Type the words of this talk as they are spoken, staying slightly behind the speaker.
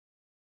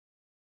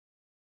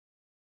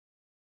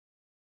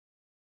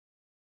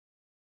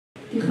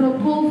die graad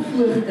 12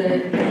 voogte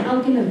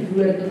elkeen 'n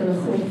woord wat hulle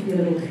graag vir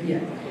julle wil gee.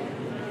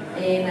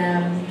 En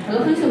hulle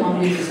gaan nie so lang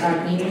wees as ek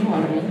nie,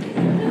 maar nie.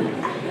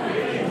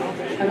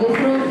 Ek wil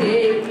graag hê,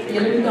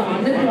 julle moet 'n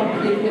hande klap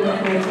gee vir julle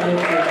graad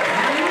 12 voogte.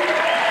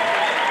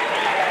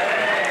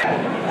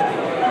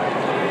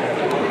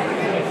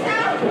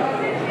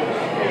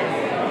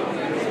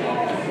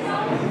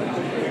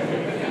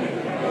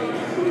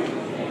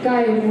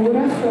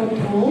 Goeiemôre graad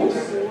 12.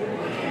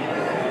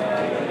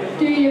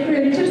 Toe juffrou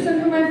Richardson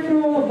vir my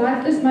vra,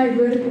 wat is my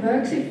woord?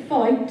 Ek sê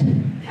fight.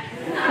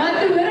 Maar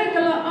toe hoor ek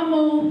hulle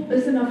almal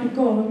is in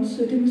Afrikaans,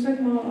 so toe moes ek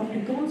maar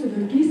Afrikaanse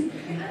woord kies.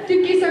 Toe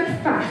kies ek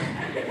veg.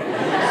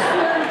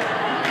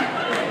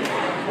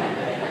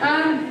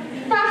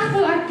 Veg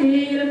wil ek hê,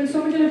 julle moet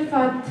saam met julle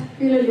vat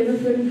vir julle lewe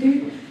vorentoe.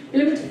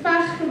 Julle moet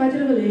veg vir wat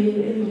julle wil hê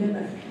in die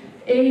lewe.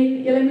 En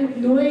julle moet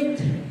nooit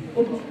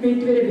met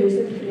tweede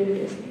beste tevrede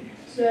wees nie.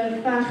 So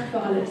veg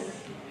vir alles.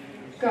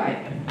 Kai.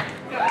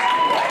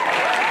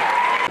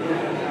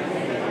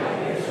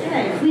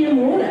 Hey,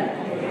 goeiemôre.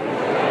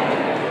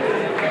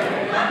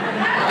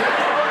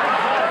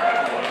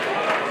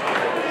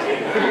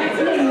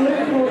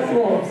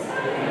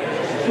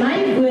 My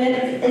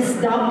woord is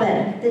dapper.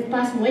 Dit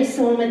pas mooi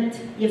saam met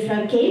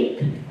juffrou Kemp.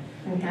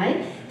 Okay.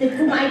 Dit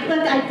kom uit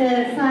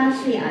 'n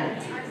versie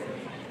uit.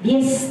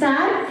 Wees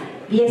sterk,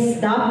 wees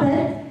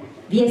dapper,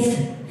 wees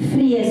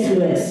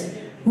vreesloos.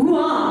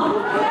 Hoera!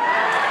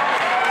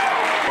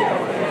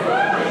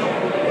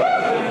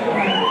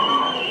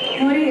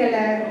 Môre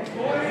julle.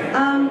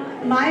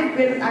 My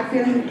woord ek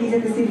wil gekies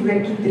het is die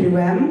woordjie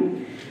droom.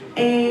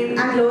 En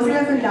ek los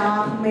julle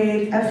vandag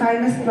met 'n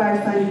famous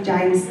quote van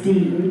James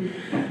Dean.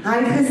 Hy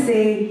het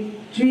gesê,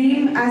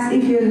 "Dream as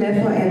if you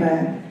live forever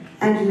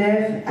and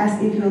live as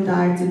if you'll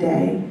die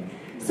today."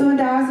 So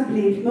onthou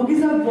asseblief, maak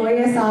nie so baie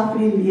jouself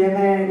in die lewe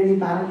en in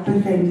die wêreld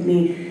bevind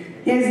nie.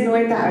 Jy is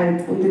nooit te oud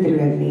om te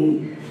droom nie.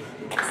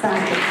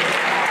 Sterkte.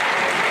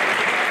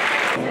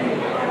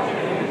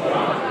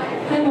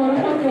 Goeiemôre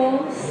graad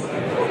 12.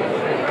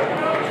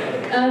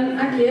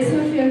 Ek lees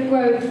nou vir jou 'n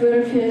quote voor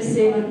ek vir jou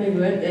sê wat my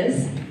woord is.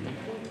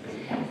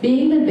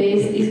 Being the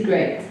best is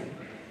great.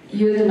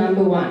 You're the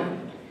number one.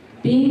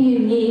 Being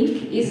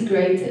unique is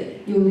greater.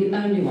 You're the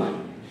only one.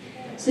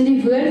 So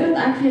die woord wat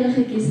ek vir julle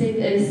gekies het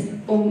is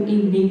om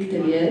uniek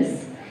te wees.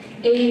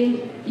 En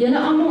julle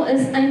almal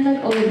is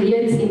eintlik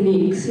alreeds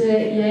uniek. So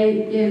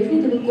jy hoef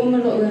nie te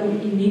bekommer daaroor om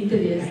uniek te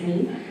wees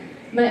nie.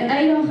 My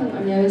uitdaging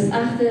aan jou is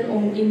egter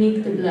om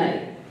uniek te bly.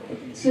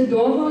 So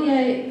daar waar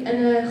jy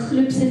in 'n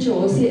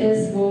groepsituasie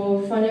is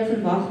waarvan jou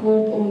verwag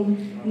word om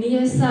nie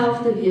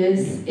jouself te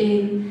wees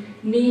en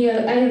nie jou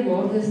eie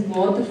waardes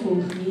na te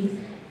volg nie,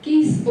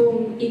 kies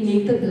om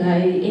uniek te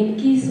bly en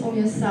kies om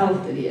jouself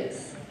te wees.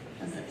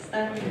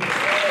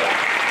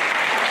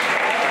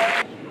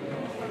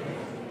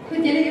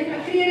 Goed, julle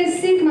Creer is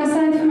siek, maar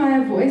sy het vir my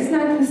 'n voice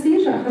note gestuur,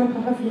 so ek gaan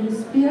gou vir julle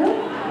speel.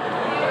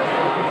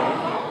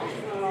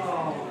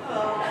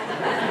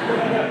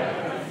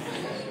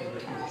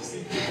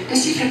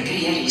 Dis die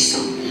Creer hierso.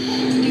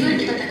 Die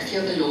woord wat ek vir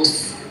jou wil los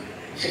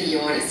vir die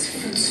jaar is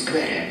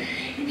voetspore.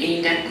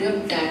 En ek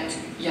hoop dat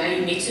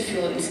jy net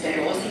soveel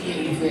inspirasie deur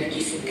hierdie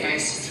woordjies kry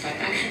soos wat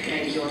ek gekry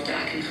die jaar toe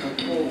ek in graad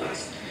 12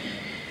 was.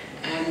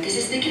 Dis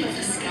 'n stukkie wat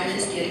geskryf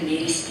is deur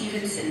Mary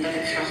Stevenson wat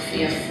ek graag vir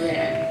jou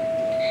voorhou.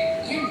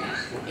 Eendag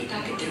het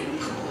ek 'n droom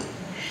gehad.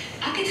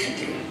 Ek het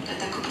gedroom dat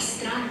ek op 'n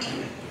strand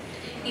loop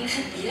en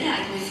gebeure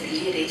uit my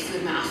verlede het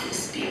voor my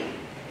afgespeel.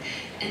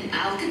 In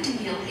elke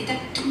toneel het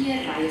ek 2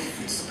 rye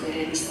voetspore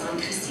in die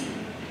sand gesien.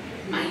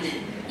 Myne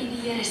en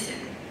die Here se.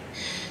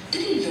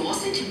 Toe die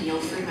laaste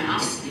toneel voor my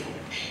afspeel,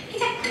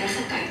 het ek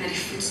teruggekyk na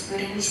die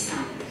voetspore in die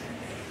sand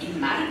en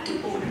merkte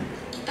op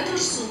dat daar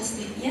soms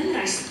net 1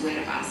 ry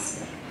spore was.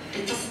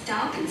 Dit was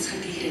telkens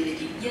gedurende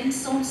die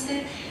eensaamste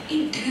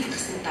en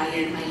droewigste tye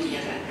in my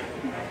lewe.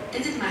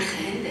 Dit het my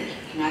gehinder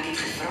en ek het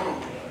gevra,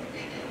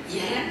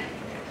 Here,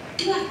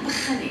 toe ek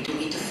begin het om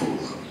U te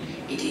volg,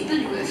 het U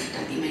beloof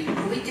dat U my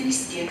nooit in die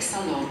steek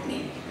sal laat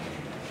nie.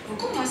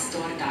 Hoekom was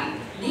daar dan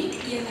net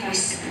 1 ry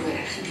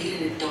spore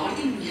gedurende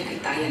daardie moeilike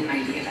tye in my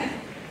lewe?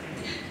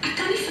 Ek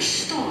kan nie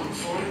verstaan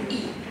waarom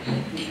U,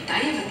 die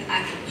tye wat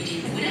ek U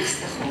die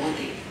nodigste gehad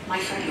het, my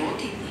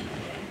verlaat het nie.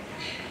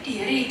 Die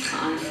Here het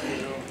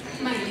geantwoord,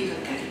 my liewe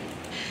kind,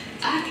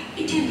 ek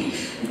het jou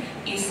lief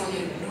en sal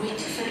jou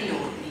nooit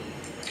verlaat nie.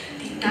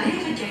 Die tye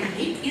wat jy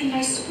net 1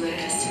 ry spore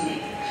gesien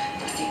het,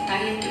 was die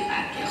tye toe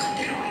ek jou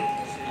gedra het.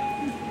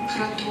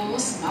 Graad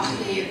 12 mag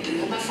jy jou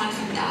drome van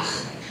vandag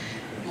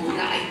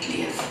môre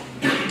uitleef.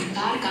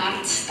 Werk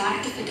hard,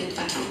 sterkte vir dit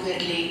wat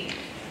voor lê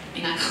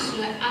en ek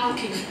glo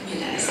elkeen van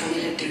julle sal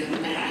julle drome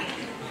bereik.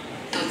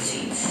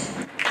 Totsiens.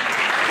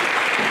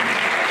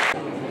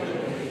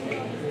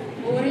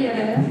 Môre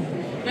julle.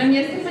 Nou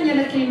meeste van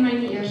julle ken my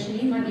nie eers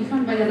nie, maar die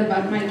van julle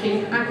wat my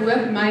ken, ek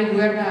hoop my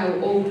woorde hou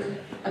ook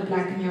 'n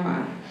plek in jou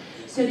hart.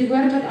 So die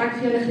woord wat ek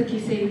vir julle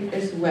gekies het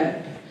is hoop.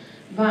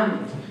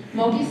 Want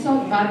maak nie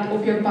saak wat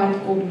op jou pad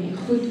kom nie,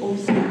 goed of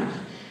sleg.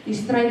 Die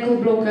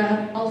struikelblokke,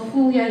 al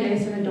voel jy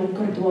jy's in 'n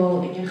donker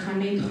dwaal en jy gaan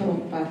net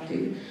grondpad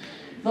toe.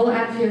 wil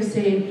ek vir jou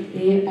sê,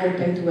 hê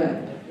altyd hoop.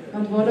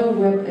 Want waar daar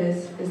hoop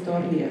is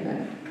daar lewe.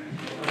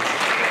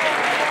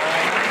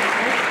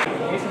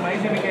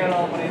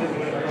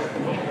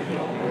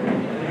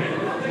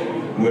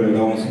 Môre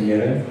dames en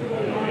here.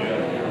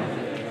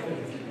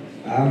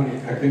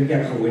 Ek dink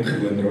ek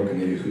gewoond raak in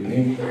hierdie goed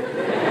nie.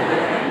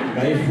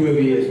 My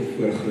fobie is om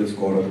voor groot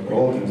skare te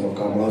praat en as al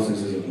kameras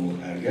is dit nog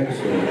erger.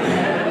 So,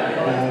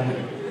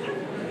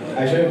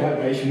 as jy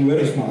vibration hoor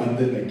is my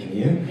hande in my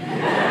knieë.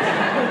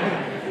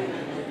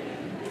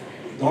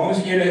 Dames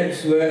en here,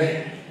 so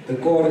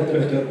dekade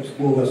terug op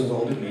skool was ons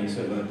altyd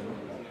mense wat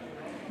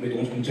met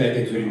ons kon chat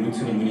oor die moeds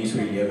en die moenies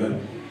oor die lewe.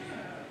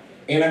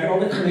 En ek het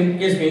altyd gedink,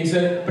 eers mense,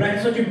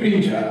 practice what you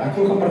preach, ek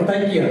wil gaan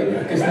partytjie hou,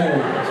 ek is nou,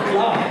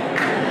 klaar.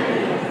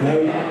 Nou,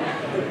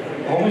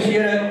 dames en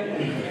here,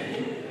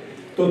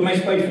 tot my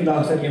spyt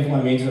vandag sit een van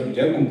my mense wat met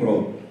jou kom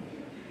praat.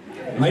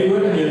 My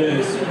woord aan julle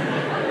is,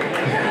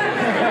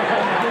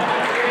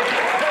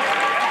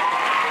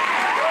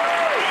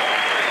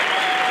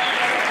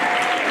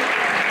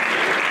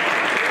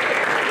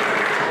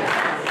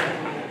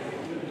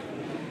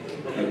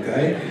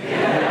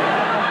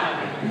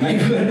 my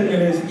woord aan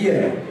julle is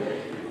eer.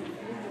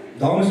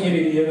 Dames en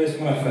here, die lewe is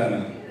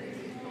onregverdig.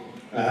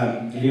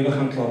 Die lewe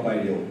gaan klaar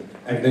bydeel.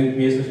 Ek dink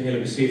meeste van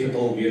julle besef dit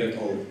al, weet dit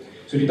al.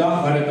 So die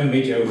dag wat dit nou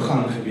met jou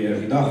gaan gebeur,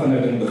 die dag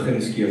wanneer dit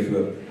begin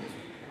skeefloop.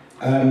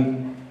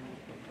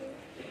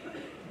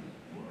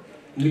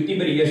 Moet nie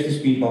by die eerste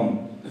speedbump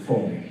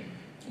val nie.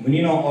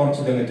 Moenie na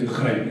aardse dinge toe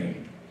gryp nie.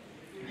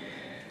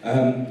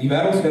 Die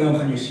wêreldse dinge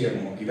gaan jou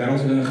seermaak. Die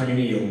wêreldse dinge gaan jou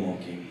nie heel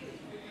maak nie.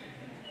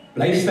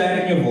 Bly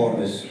sterk in jou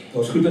waardes.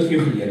 Daar's goed as vir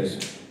jou geleer is.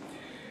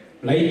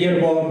 Bly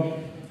eerbaar,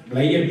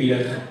 bly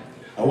eerbiedig,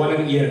 hou aan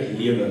in eer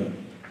lewe.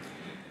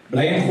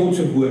 Bly in God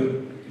se woord,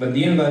 want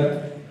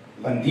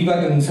die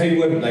wat in sy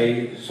woord bly,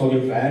 sal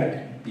jou werk,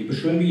 die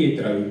persoon wie jy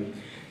trou,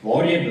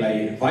 waar jy bly,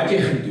 wat jy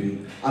gaan doen,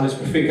 alles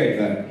perfek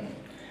uitwerk.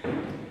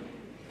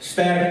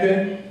 Sterkte,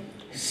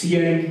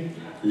 seën,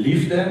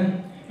 liefde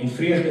en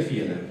vreugde vir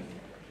julle.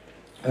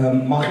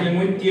 Mag julle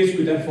nooit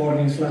teëspoed ervaar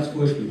en slegs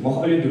voorspoed. Mag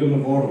al jou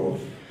drome waar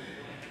word.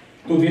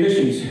 Tot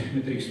wederziens,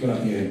 MATRIEKS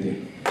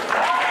 2019.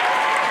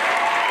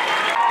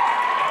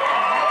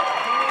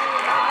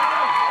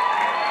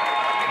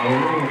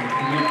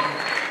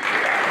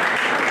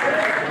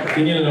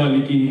 Ken julle nou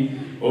liedjie?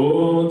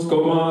 Ons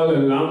kom al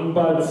 'n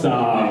lampad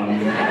saam.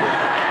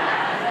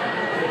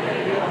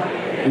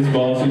 Dis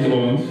basies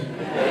ons.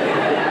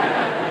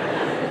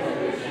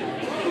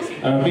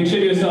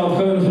 Picture yourself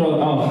gou in graad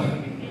 8,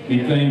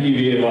 die kleintjie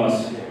wie jy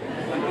was.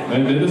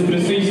 En dit is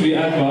presies wie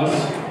ek was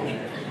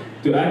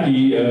toe ek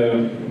hier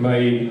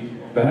my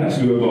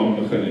werksloopbaan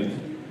begin het.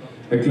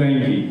 'n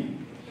Kleintjie.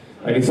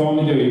 Ek het saam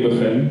met jou hier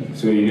begin,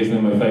 so hier is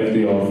nou my 5de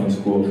jaar van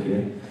skool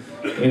gee.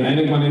 En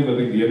eintlik maar net wat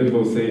ek weer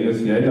wil sê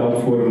is, jy dalk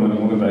vorm aan 'n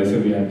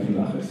onderwyser wie ek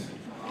vandag is.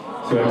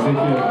 So ek sê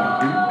vir jou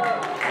dankie.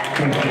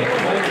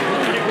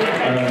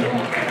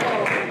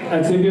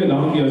 Ek sê vir jou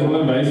dankie, as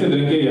onderwyser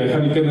dink jy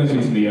gaan die kinders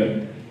iets leer.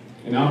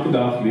 En elke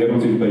dag leer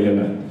ons iets by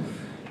julle.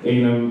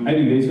 En uit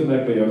die les wat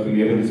ek by jou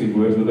geleer het, is die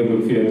woord wat ek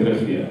ook vir jou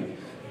teruggee.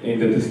 En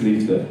dit is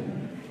liefde.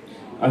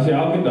 As jy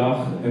elke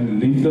dag in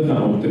liefde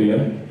gaan optree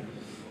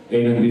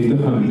en in liefde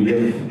gaan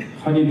leef,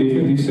 gaan jy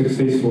definitief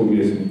suksesvol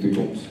wees in die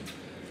toekoms.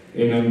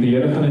 En die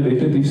Here gaan dit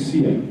definitief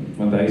seën,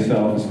 want hy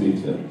self is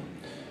liefde.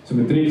 So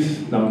MATRIEKS,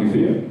 dankie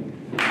vir jou.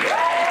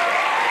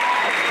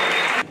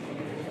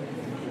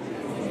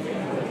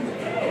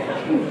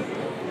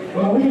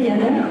 Môre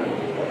julle.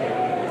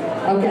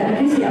 Ok,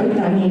 ek is die ou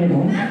tannie hier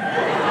rond.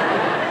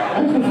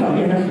 In geval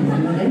julle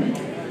genoem het.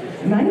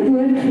 My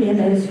woord vir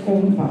julle is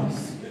kompas.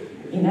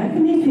 En ek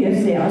kan net vir jou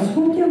sê, as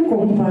God jou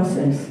kompas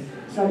is,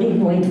 sal jy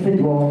nooit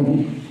verdwaal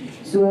nie.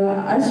 So,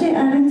 as jy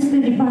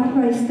ernstig die pad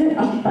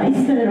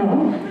byster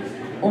raak,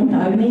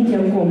 onthou net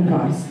jou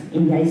kompas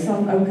en jy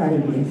sal okay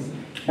wees.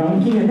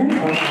 Dankie julle.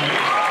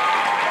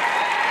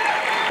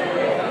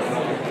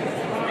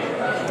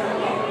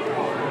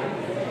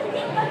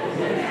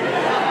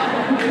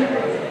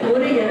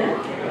 Môre julle.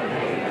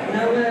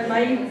 Nou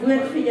my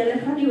woord vir julle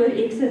gaan nie oor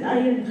X en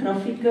Y en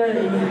grafieke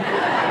en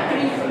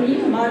skrif nie,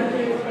 maar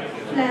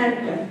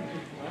vlerke.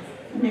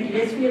 En ek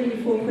lees vir julle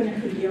die volgende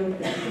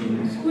gedeelte.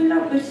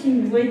 Skoollappers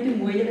sien nooit hoe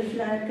mooi julle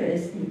vlerke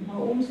is nie,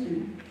 maar ons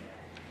doen.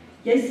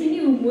 Jy sien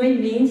nie hoe mooi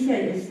mens jy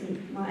is nie,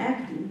 maar ek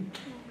doen.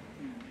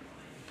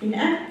 En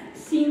ek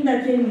sien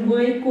dat jy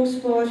mooi,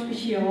 kosbaar,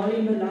 spesiaal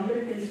en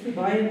belangrik is vir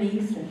baie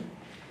mense.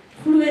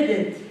 Glo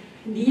dit,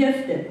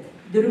 leef dit,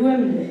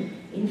 droom dit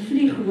en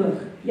vlieg hoog.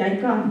 Jy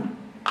kan.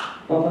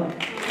 Baba.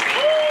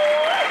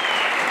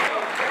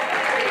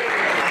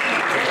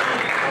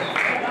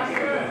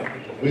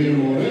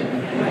 Goeiemôre.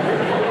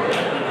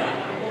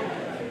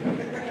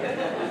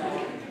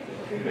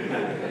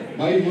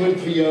 My woord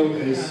vir jou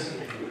is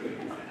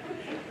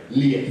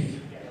leef.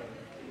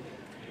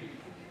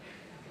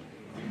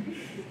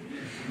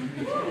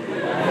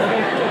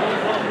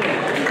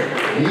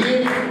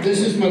 Leef,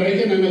 dis is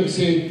Marike en nou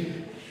gesê,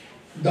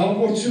 daar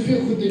word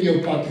soveel goed in jou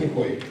pad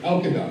gegooi,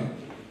 elke dag.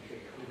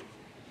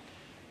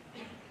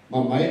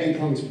 Maar my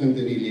uitgangspunt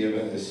in die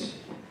lewe is,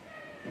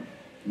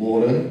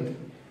 môre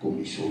kom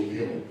die son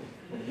weer op.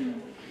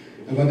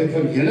 En wat ek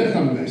van julle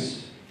gaan mis,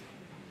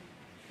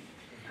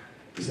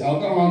 is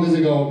elke aand as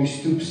ek daar op die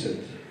stoep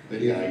sit, by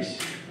die huis,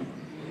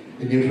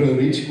 en juffrou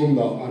Riets kom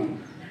daar aan,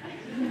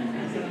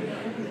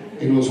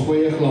 en ons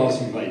gooi 'n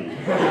glasie wyn.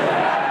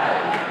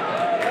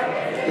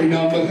 En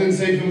dan begin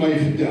sy vir my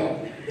vertel,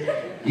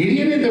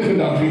 hierdie het ek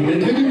vandag nie,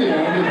 dit gedoen met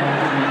jou nie,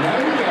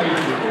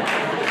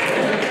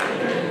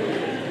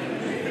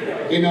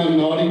 en dan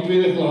na die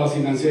tweede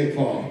glasie, dan sê ek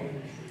vir haar,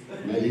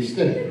 my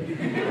liefste,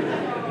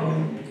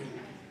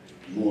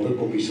 môre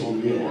kom die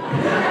son weer op.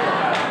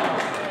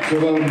 So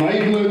wat my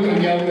woord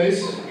aan jou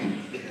is,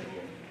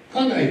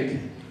 gaan uit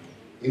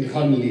en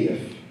gaan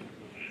leef.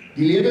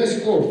 Die lewe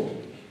is kort,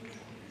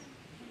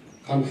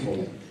 gaan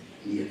voluit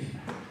leef.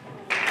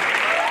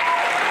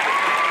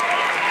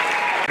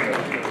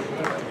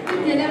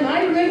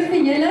 My woord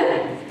vir julle,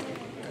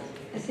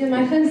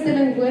 my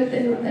gunsteling woord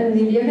in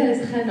die lewe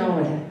is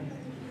genade.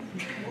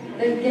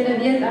 Dink julle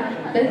weet,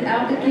 ek bid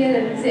elke keer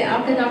en sê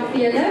elke dag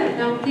vir julle,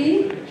 dankie.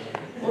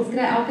 Ons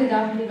kry elke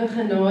dag nuwe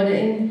genade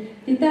en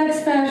die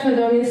teksvers wat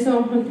daarmee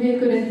saamgaan 2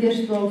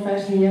 Korintiërs 12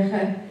 vers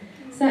 9.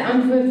 Sy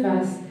antwoord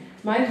was: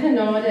 my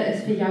genade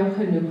is vir jou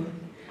genoeg.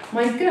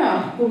 My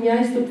krag kom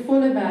juist tot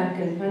volle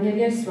werking wanneer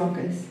jy swak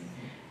is.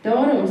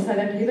 Daarom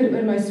sal ek liewer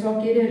oor my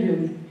swakhede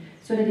roem,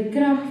 sodat die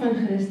krag van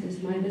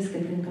Christus my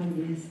beskutting kan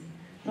wees.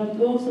 Laat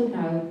ons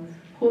onthou,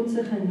 God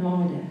se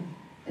genade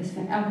is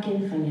vir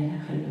elkeen van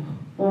julle genoeg.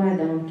 Baie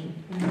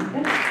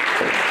dankie.